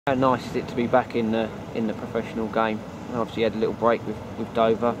How nice is it to be back in the professional game? Obviously, you had a little break with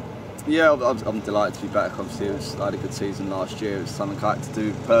Dover. Yeah, I'm delighted to be back. Obviously, I had a good season last year. It was something I had to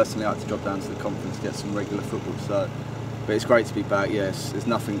do personally. I had to drop down to the conference to get some regular football. But it's great to be back. Yes, there's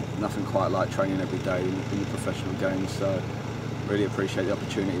nothing quite like training every day in the professional game. So, really appreciate the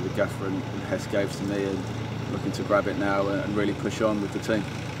opportunity the Gaffer and Hess gave to me, and looking to grab it now and really push on with the team.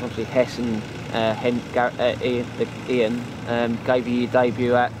 Obviously, Hess and Ian gave you your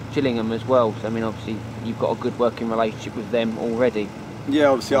debut at Gillingham as well. So, I mean, obviously, you've got a good working relationship with them already. Yeah,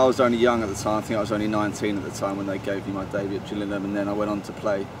 obviously I was only young at the time. I think I was only 19 at the time when they gave me my debut at Gillingham, and then I went on to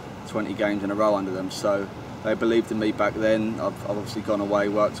play 20 games in a row under them. So they believed in me back then. I've obviously gone away,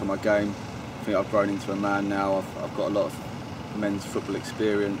 worked on my game. I think I've grown into a man now. I've got a lot of men's football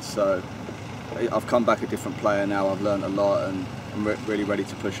experience. So I've come back a different player now. I've learned a lot, and I'm really ready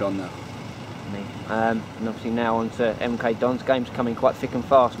to push on now. And obviously now on to MK Dons. Games coming quite thick and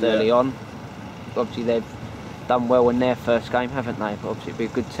fast early on. Obviously they've done well in their first game, haven't they? But obviously it'd be a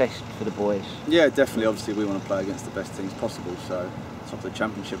good test for the boys. Yeah, definitely. Obviously we want to play against the best teams possible. So top of the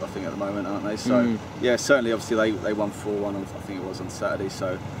championship, I think, at the moment, aren't they? So yeah, certainly. Obviously they won 4-1. I think it was on Saturday.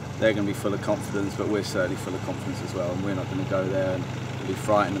 So they're going to be full of confidence, but we're certainly full of confidence as well. And we're not going to go there and be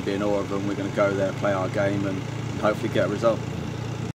frightened and be in awe of them. We're going to go there, play our game, and hopefully get a result.